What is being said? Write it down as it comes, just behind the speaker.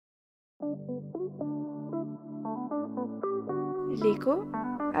L'écho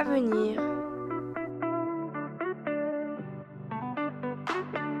à venir.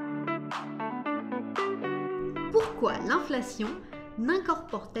 Pourquoi l'inflation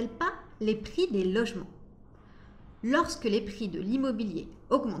n'incorpore-t-elle pas les prix des logements ? Lorsque les prix de l'immobilier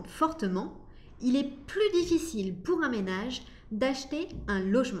augmentent fortement, il est plus difficile pour un ménage d'acheter un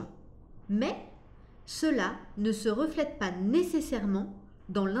logement. Mais cela ne se reflète pas nécessairement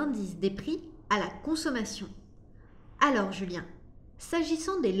dans l'indice des prix à la consommation. Alors Julien,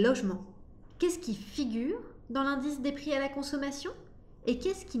 s'agissant des logements, qu'est-ce qui figure dans l'indice des prix à la consommation et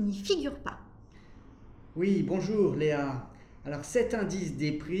qu'est-ce qui n'y figure pas ? Oui, bonjour Léa. Alors cet indice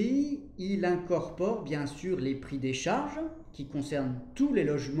des prix, il incorpore bien sûr les prix des charges qui concernent tous les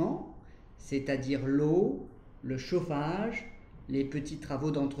logements, c'est-à-dire l'eau, le chauffage, les petits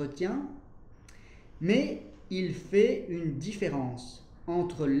travaux d'entretien, mais il fait une différence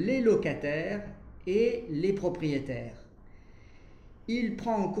entre les locataires et les propriétaires. Il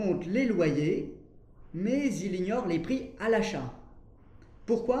prend en compte les loyers, mais il ignore les prix à l'achat.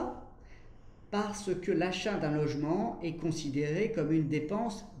 Pourquoi ? Parce que l'achat d'un logement est considéré comme une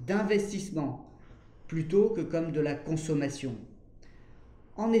dépense d'investissement, plutôt que comme de la consommation.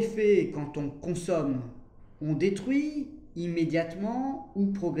 En effet, quand on consomme, on détruit immédiatement ou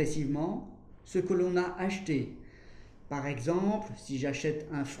progressivement ce que l'on a acheté. Par exemple, si j'achète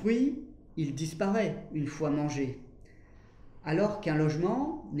un fruit, il disparaît une fois mangé. Alors qu'un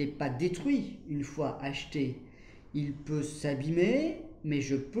logement n'est pas détruit une fois acheté. Il peut s'abîmer, mais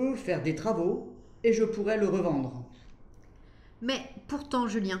je peux faire des travaux et je pourrais le revendre. Mais pourtant,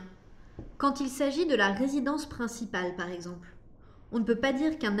 Julien, quand il s'agit de la résidence principale, par exemple, on ne peut pas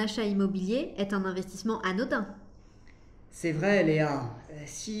dire qu'un achat immobilier est un investissement anodin. C'est vrai, Léa,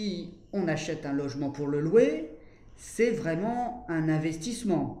 si on achète un logement pour le louer, c'est vraiment un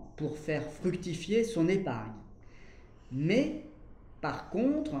investissement pour faire fructifier son épargne. Mais, par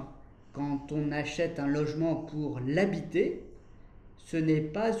contre, quand on achète un logement pour l'habiter, ce n'est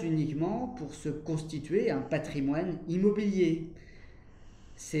pas uniquement pour se constituer un patrimoine immobilier.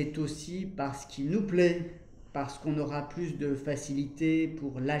 C'est aussi parce qu'il nous plaît, parce qu'on aura plus de facilité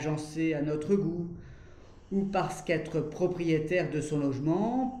pour l'agencer à notre goût, ou parce qu'être propriétaire de son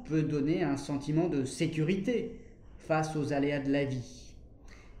logement peut donner un sentiment de sécurité face aux aléas de la vie.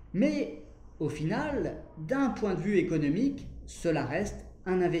 Mais au final, d'un point de vue économique, cela reste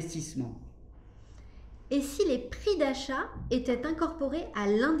un investissement. Et si les prix d'achat étaient incorporés à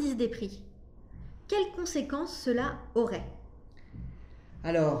l'indice des prix, quelles conséquences cela aurait ?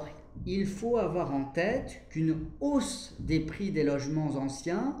 Alors, il faut avoir en tête qu'une hausse des prix des logements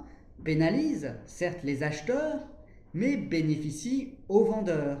anciens pénalise certes les acheteurs, mais bénéficie aux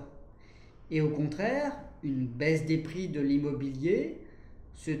vendeurs. Et au contraire, une baisse des prix de l'immobilier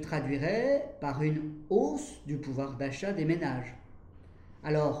se traduirait par une hausse du pouvoir d'achat des ménages.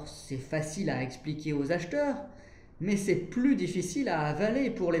 Alors, c'est facile à expliquer aux acheteurs, mais c'est plus difficile à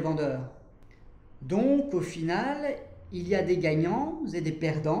avaler pour les vendeurs. Donc, au final, il y a des gagnants et des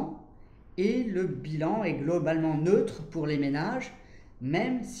perdants, et le bilan est globalement neutre pour les ménages,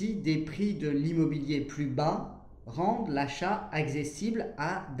 même si des prix de l'immobilier plus bas rendent l'achat accessible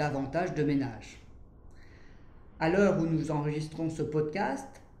à davantage de ménages. À l'heure où nous enregistrons ce podcast,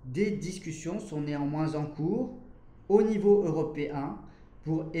 des discussions sont néanmoins en cours au niveau européen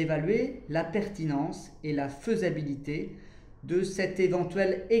pour évaluer la pertinence et la faisabilité de cette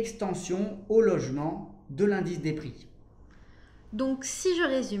éventuelle extension au logement de l'indice des prix. Donc si je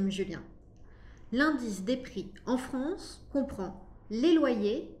résume, Julien, l'indice des prix en France comprend les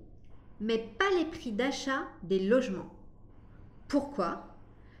loyers, mais pas les prix d'achat des logements. Pourquoi ?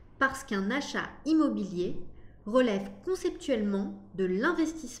 Parce qu'un achat immobilier relève conceptuellement de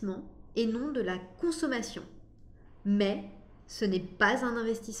l'investissement et non de la consommation. Mais ce n'est pas un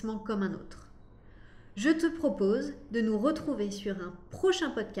investissement comme un autre. Je te propose de nous retrouver sur un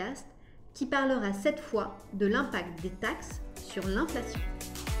prochain podcast qui parlera cette fois de l'impact des taxes sur l'inflation.